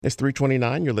It's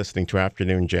 3:29. You're listening to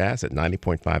Afternoon Jazz at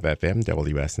 90.5 FM,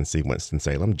 WSNC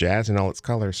Winston-Salem. Jazz in all its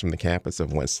colors from the campus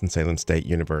of Winston-Salem State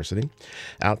University.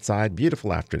 Outside,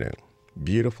 beautiful afternoon.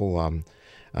 Beautiful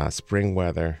spring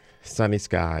weather, sunny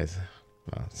skies,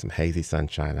 some hazy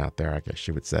sunshine out there, I guess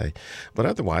you would say. But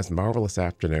otherwise, marvelous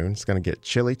afternoon. It's going to get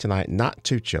chilly tonight, not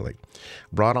too chilly.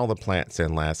 Brought all the plants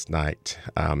in last night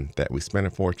that we spent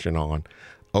a fortune on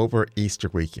over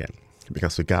Easter weekend.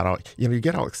 Because we got all, you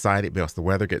get all excited because the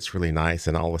weather gets really nice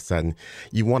and all of a sudden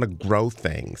you want to grow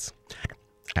things.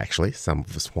 Actually, some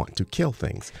of us want to kill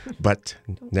things. But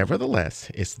nevertheless,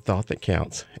 it's the thought that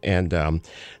counts. And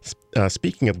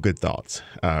speaking of good thoughts,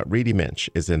 Reedy Mensh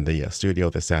is in the studio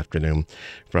this afternoon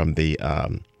from the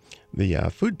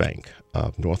food bank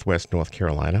of Northwest North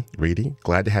Carolina. Reedy,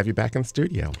 glad to have you back in the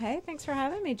studio. Hey, thanks for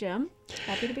having me, Jim.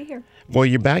 Happy to be here. Well,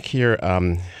 you're back here.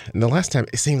 And the last time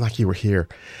it seemed like you were here,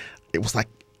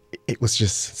 it was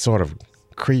just sort of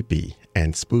creepy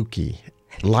and spooky.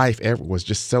 Life was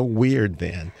just so weird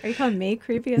then. Are you calling me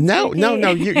creepy and spooky?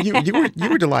 No. You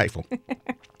were delightful.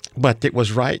 But it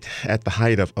was right at the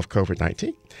height of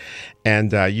COVID-19.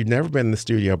 And you'd never been in the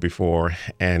studio before,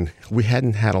 and we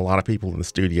hadn't had a lot of people in the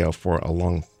studio for a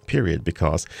long period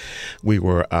because we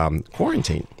were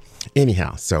quarantined.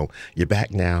 Anyhow, so you're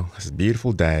back now. It's a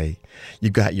beautiful day.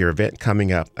 You got your event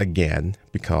coming up again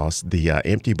because the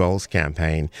Empty Bowls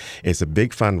campaign is a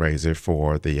big fundraiser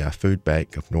for the food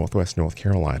bank of Northwest North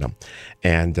Carolina.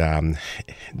 And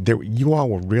you all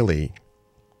were really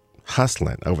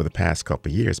hustling over the past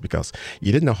couple of years because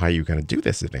you didn't know how you were going to do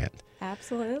this event.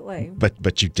 Absolutely.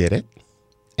 But you did it.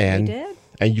 And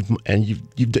we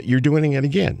did. You're doing it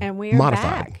again. And we are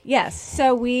modified. Back. Yes.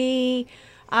 So we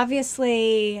had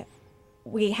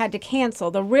to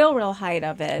cancel. The real height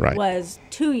of it was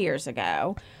 2 years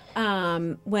ago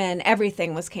when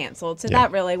everything was canceled. So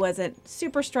that really wasn't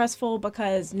super stressful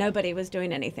because nobody was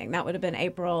doing anything. That would have been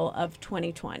April of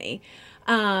 2020.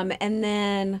 And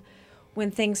then when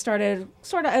things started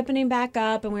sort of opening back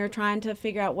up and we were trying to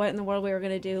figure out what in the world we were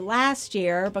going to do last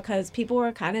year because people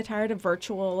were kind of tired of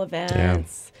virtual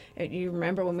events. Yeah. You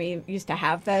remember when we used to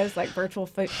have those, like virtual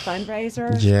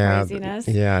fundraisers? Craziness.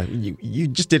 Yeah, you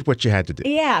just did what you had to do.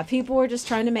 Yeah, people were just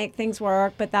trying to make things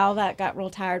work, but all that got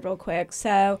real tired real quick.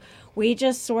 So we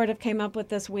just sort of came up with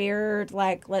this weird,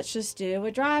 let's just do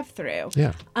a drive-through.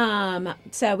 Yeah.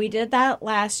 So we did that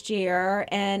last year,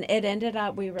 and it ended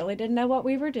up, we really didn't know what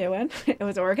we were doing. It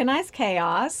was organized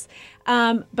chaos,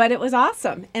 but it was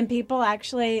awesome, and people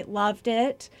actually loved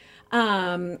it,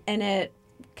 and it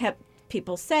kept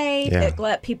people safe. Yeah. It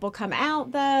let people come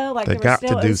out though. They got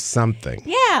to do something.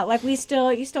 Yeah, you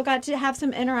still got to have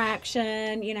some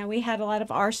interaction. We had a lot of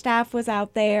our staff was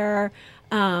out there.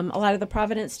 A lot of the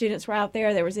Providence students were out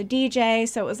there. There was a DJ,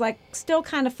 so it was still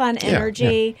kind of fun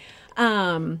energy.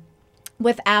 Yeah.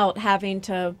 Without having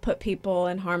to put people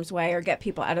in harm's way or get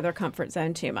people out of their comfort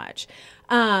zone too much.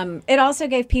 It also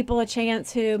gave people a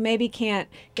chance who maybe can't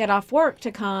get off work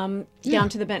to come down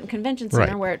to the Benton Convention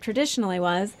Center where it traditionally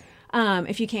was.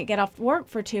 If you can't get off work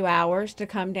for 2 hours to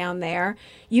come down there,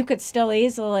 you could still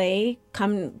easily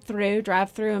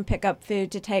drive through and pick up food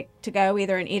to go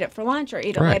either and eat it for lunch or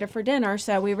eat it later for dinner.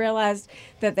 So we realized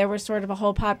that there was sort of a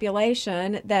whole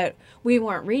population that we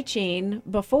weren't reaching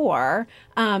before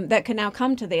that could now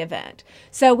come to the event.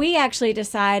 So we actually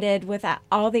decided with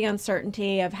all the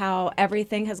uncertainty of how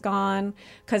everything has gone,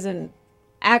 because in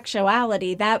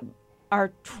actuality, our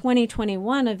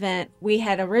 2021 event, we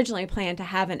had originally planned to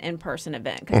have an in-person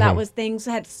event because that was things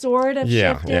had sort of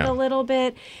shifted a little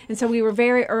bit. And so we were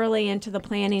very early into the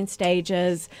planning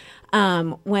stages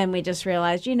when we just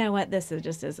realized, you know what, this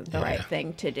just isn't the right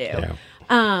thing to do.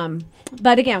 Yeah.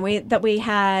 But again, we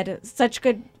had such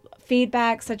good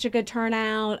feedback, such a good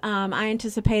turnout. I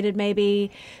anticipated maybe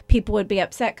people would be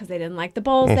upset because they didn't like the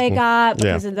bowls they got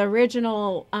because of the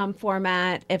original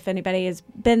format. If anybody has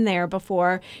been there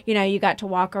before, you got to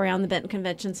walk around the Benton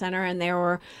Convention Center and there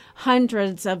were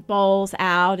hundreds of bowls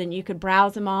out and you could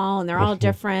browse them all and they're all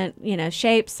different,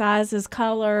 shapes, sizes,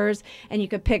 colors, and you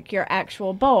could pick your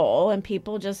actual bowl and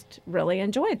people just really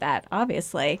enjoyed that,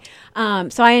 obviously.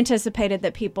 So I anticipated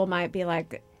that people might be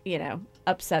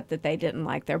upset that they didn't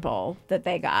like their bowl that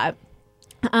they got,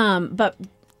 but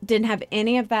didn't have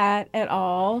any of that at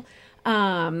all.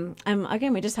 And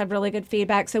again, we just had really good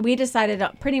feedback. So we decided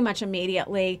pretty much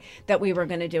immediately that we were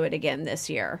going to do it again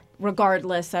this year,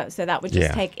 regardless. So that would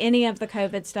just take any of the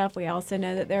COVID stuff. We also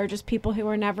know that there are just people who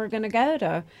are never going to go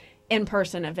to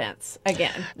in-person events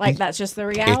again. Like that's just the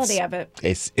reality of it.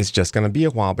 It's just going to be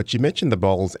a while. But you mentioned the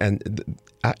bowls, and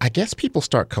I guess people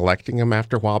start collecting them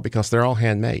after a while because they're all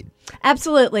handmade.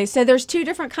 Absolutely. So there's two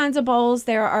different kinds of bowls.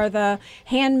 There are the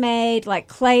handmade, like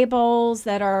clay bowls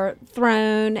that are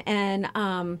thrown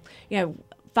and,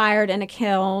 fired in a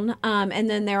kiln. And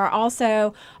then there are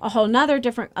also a whole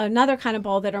another kind of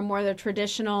bowl that are more the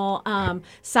traditional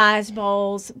size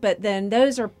bowls, but then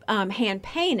those are hand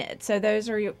painted. So those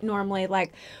are normally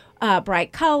like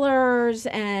bright colors,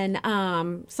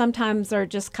 and sometimes they're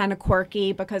just kind of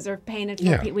quirky because they're painted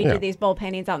for we do these bowl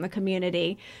paintings out in the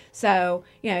community. So,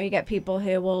 you get people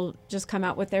who will just come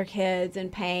out with their kids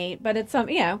and paint. But it's at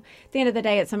the end of the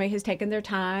day, it's somebody who's taken their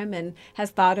time and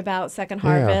has thought about Second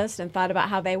Harvest and thought about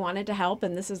how they wanted to help,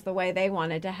 and this is the way they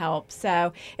wanted to help.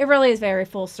 So it really is very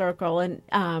full circle, and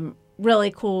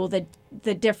really cool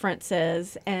the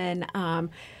differences and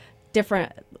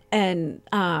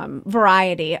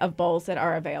variety of bowls that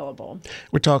are available.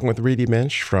 We're talking with Reedy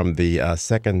Mensh from the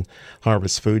Second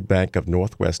Harvest Food Bank of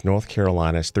Northwest North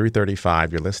Carolina. It's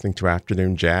 3:35. You're listening to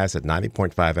Afternoon Jazz at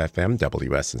 90.5 FM,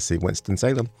 WSNC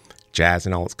Winston-Salem. Jazz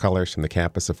in all its colors from the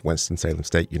campus of Winston-Salem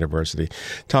State University.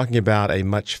 Talking about a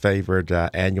much favored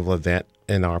annual event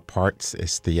in our parts.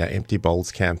 It's the Empty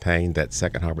Bowls campaign that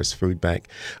Second Harvest Food Bank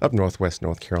of Northwest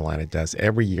North Carolina does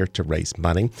every year to raise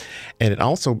money. And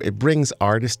it brings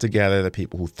artists together, the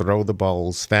people who throw the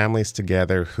bowls, families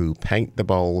together who paint the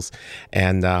bowls,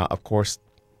 and of course,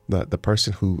 the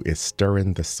person who is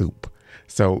stirring the soup.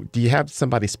 So do you have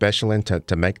somebody special in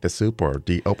to make the soup, or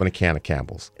do you open a can of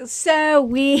Campbell's? So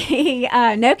we,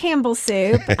 no Campbell's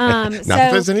soup. Not if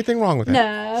there's anything wrong with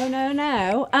that.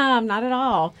 No, not at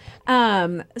all.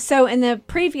 So in the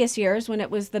previous years, when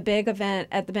it was the big event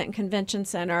at the Benton Convention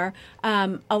Center,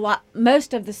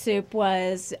 most of the soup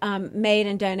was made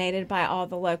and donated by all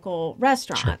the local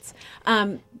restaurants.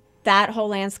 Sure. That whole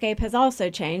landscape has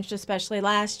also changed, especially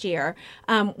last year.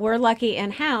 We're lucky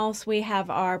in-house. We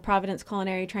have our Providence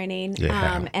Culinary Training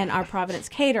and our Providence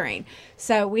Catering.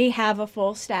 So we have a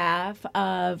full staff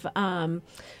of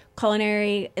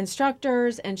culinary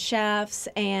instructors and chefs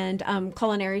and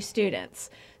culinary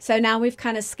students. So now we've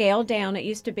kind of scaled down. It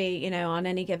used to be, on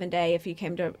any given day, if you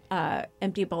came to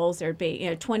Empty Bowls, there'd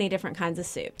be, 20 different kinds of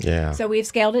soup. Yeah. So we've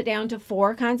scaled it down to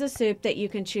 4 kinds of soup that you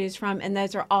can choose from, and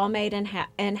those are all made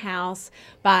in-house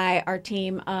by our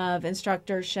team of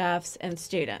instructors, chefs, and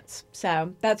students.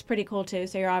 So that's pretty cool, too.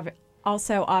 So you're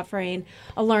also offering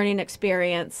a learning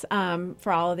experience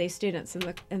for all of these students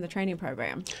in the training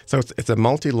program. So it's a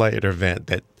multi-layered event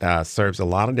that serves a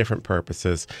lot of different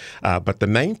purposes, but the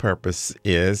main purpose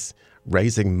is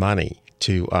raising money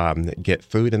to get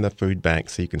food in the food bank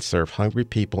so you can serve hungry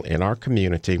people in our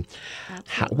community.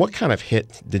 What kind of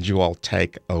hit did you all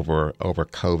take over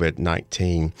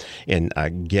COVID-19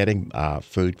 in getting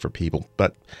food for people?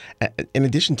 But in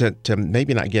addition to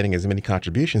maybe not getting as many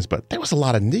contributions, but there was a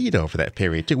lot of need over that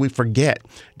period too. We forget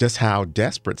just how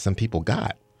desperate some people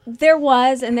got. There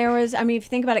was, if you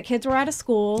think about it, kids were out of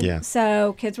school. Yeah.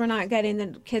 So kids were not getting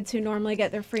the kids who normally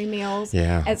get their free meals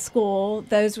at school.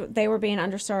 They were being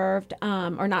underserved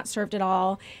or not served at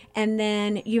all. And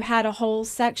then you had a whole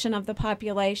section of the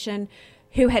population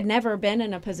who had never been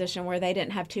in a position where they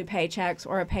didn't have 2 paychecks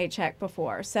or a paycheck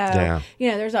before. So,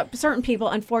 there's certain people,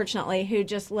 unfortunately, who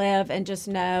just live and just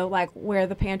know where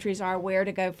the pantries are, where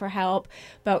to go for help.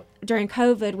 But during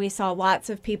COVID, we saw lots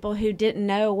of people who didn't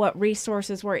know what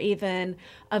resources were even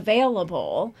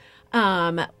available.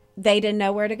 They didn't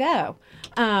know where to go.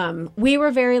 We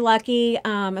were very lucky,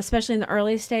 especially in the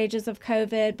early stages of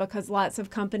COVID, because lots of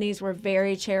companies were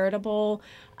very charitable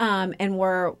and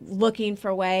were looking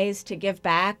for ways to give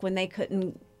back when they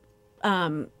didn't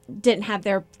have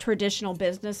their traditional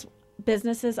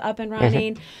businesses up and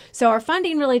running. Mm-hmm. So our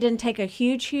funding really didn't take a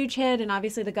huge hit, and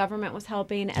obviously the government was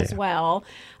helping as well.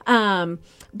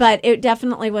 But it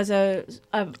definitely was a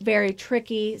very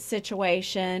tricky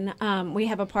situation. We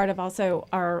have a part of also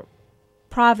our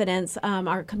Providence,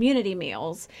 our community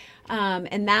meals.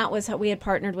 And that was how we had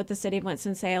partnered with the city of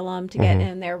Winston-Salem to get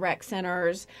in their rec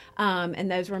centers.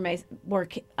 And those were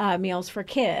meals for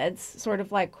kids, sort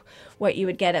of like what you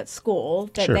would get at school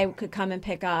that they could come and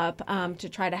pick up to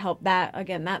try to help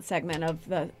that segment of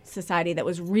the society that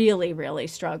was really, really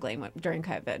struggling during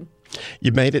COVID.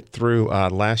 You made it through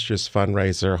last year's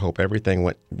fundraiser. Hope everything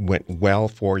went well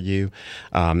for you.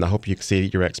 I hope you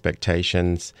exceeded your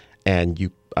expectations, and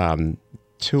you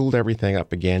tooled everything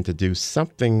up again to do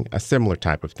a similar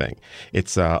type of thing.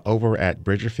 It's over at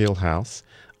Bridger Field House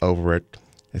over at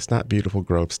It's not Beautiful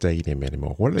Grove Stadium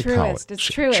anymore. What do they call it? It's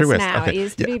Truist now. Okay. It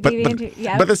used to be but, BB&T.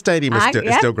 Yep. But the stadium is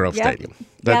still Grove Yep.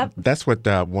 Stadium. That's what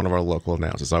one of our local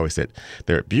announcers always said.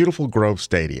 They're at Beautiful Grove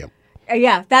Stadium.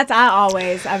 Yeah,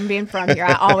 I'm being from here.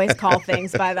 I always call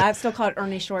things by that. I've still called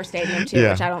Ernie Shore Stadium too,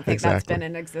 which I don't think that's been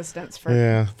in existence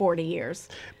for 40 years.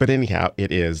 But anyhow,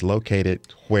 it is located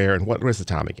where and what was the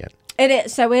time again? It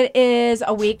is. So it is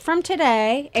a week from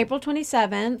today, April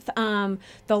 27th.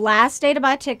 The last day to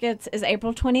buy tickets is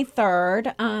April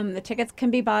 23rd. The tickets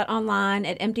can be bought online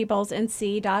at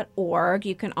emptybowlsnc.org.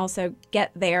 You can also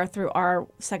get there through our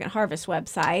Second Harvest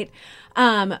website.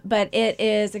 But it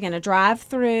is, again, a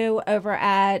drive-through over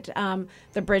at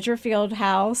the Bridger Field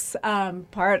House,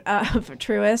 part of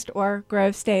Truist or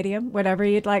Grove Stadium, whatever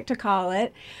you'd like to call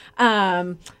it.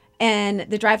 And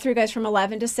the drive-through goes from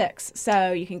 11 to 6.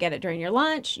 So you can get it during your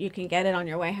lunch. You can get it on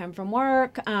your way home from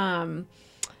work. And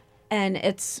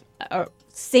it's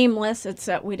seamless.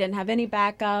 We didn't have any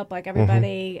backup. Like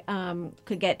everybody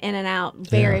could get in and out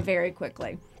very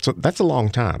quickly. So that's a long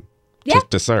time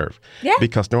to serve. Yeah.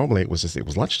 Because normally it was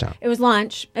lunchtime. It was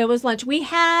lunch. We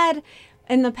had,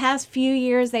 in the past few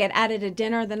years, they had added a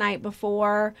dinner the night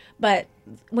before, but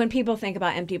when people think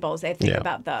about Empty Bowls, they think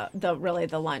about the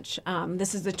lunch.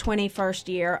 This is the 21st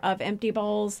year of Empty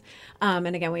Bowls,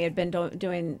 and again, we had been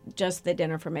doing just the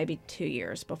dinner for maybe 2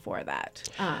 years before that.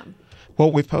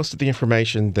 Well, we've posted the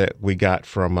information that we got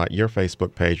from your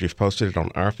Facebook page. We've posted it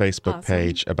on our Facebook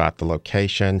page about the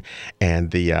location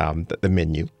and the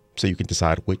menu, so you can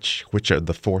decide which are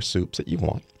the 4 soups that you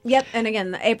want. Yep, and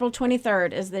again, the April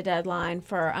 23rd is the deadline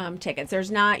for tickets.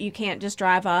 You can't just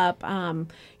drive up.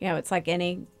 It's like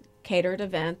any catered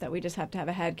event that we just have to have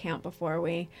a head count before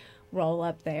we roll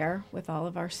up there with all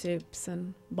of our soups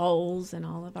and bowls and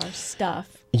all of our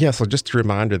stuff. Yeah, so just a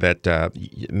reminder that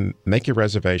make your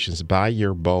reservations, buy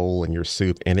your bowl and your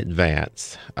soup in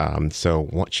advance. So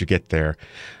once you get there,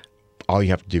 all you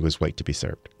have to do is wait to be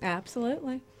served.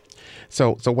 Absolutely.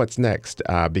 So what's next?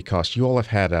 Because you all have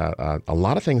had a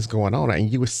lot of things going on,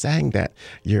 and you were saying that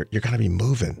you're going to be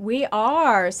moving. We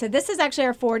are. So this is actually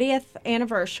our 40th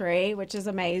anniversary, which is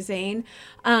amazing.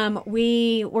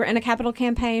 We were in a capital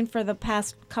campaign for the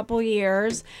past couple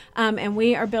years, and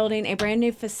we are building a brand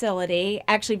new facility,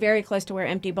 actually very close to where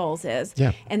Empty Bowls is,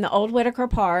 in the old Whitaker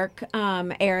Park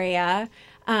area,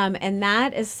 and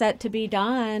that is set to be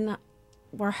done.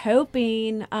 We're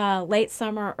hoping late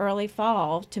summer, early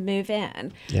fall to move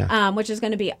in, which is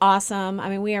going to be awesome. I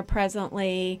mean, we are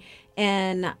presently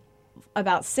in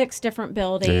about 6 different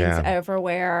buildings over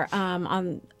where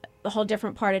on the whole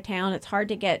different part of town. It's hard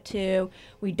to get to.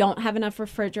 We don't have enough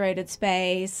refrigerated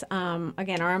space.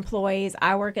 Again, our employees,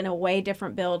 I work in a way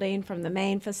different building from the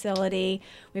main facility.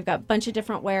 We've got a bunch of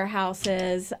different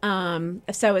warehouses.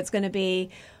 So it's going to be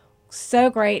so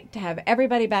great to have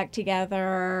everybody back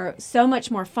together, so much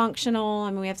more functional.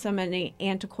 I mean, we have so many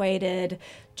antiquated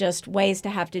just ways to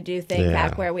have to do things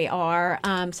back where we are.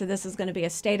 So this is going to be a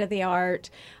state-of-the-art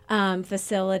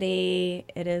facility.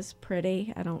 It is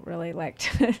pretty. I don't really like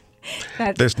to...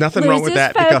 There's nothing wrong with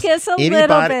that because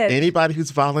anybody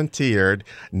who's volunteered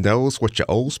knows what your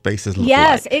old spaces look like.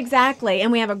 Yes, exactly. And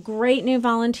we have a great new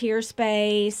volunteer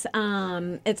space.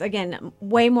 It's, again,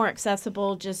 way more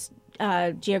accessible just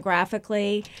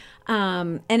geographically,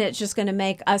 and it's just going to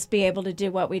make us be able to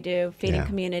do what we do, feeding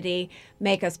community,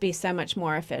 make us be so much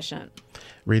more efficient.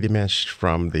 Reedy Mensh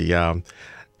from the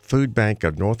Food Bank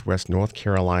of Northwest North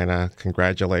Carolina,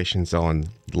 congratulations on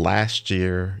last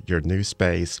year, your new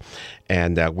space,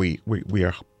 and we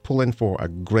are pulling for a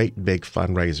great big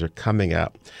fundraiser coming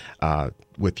up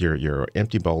with your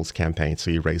Empty Bowls campaign,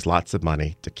 so you raise lots of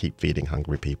money to keep feeding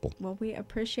hungry people. Well, we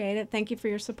appreciate it. Thank you for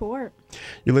your support.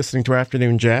 You're listening to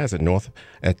Afternoon Jazz at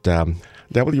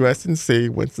WSNC,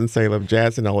 Winston-Salem,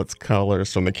 jazz in all its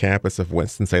colors from the campus of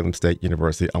Winston-Salem State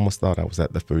University. Almost thought I was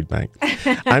at the food bank.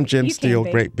 I'm Jim Steele.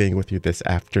 Great being with you this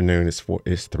afternoon. It's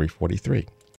 3:43.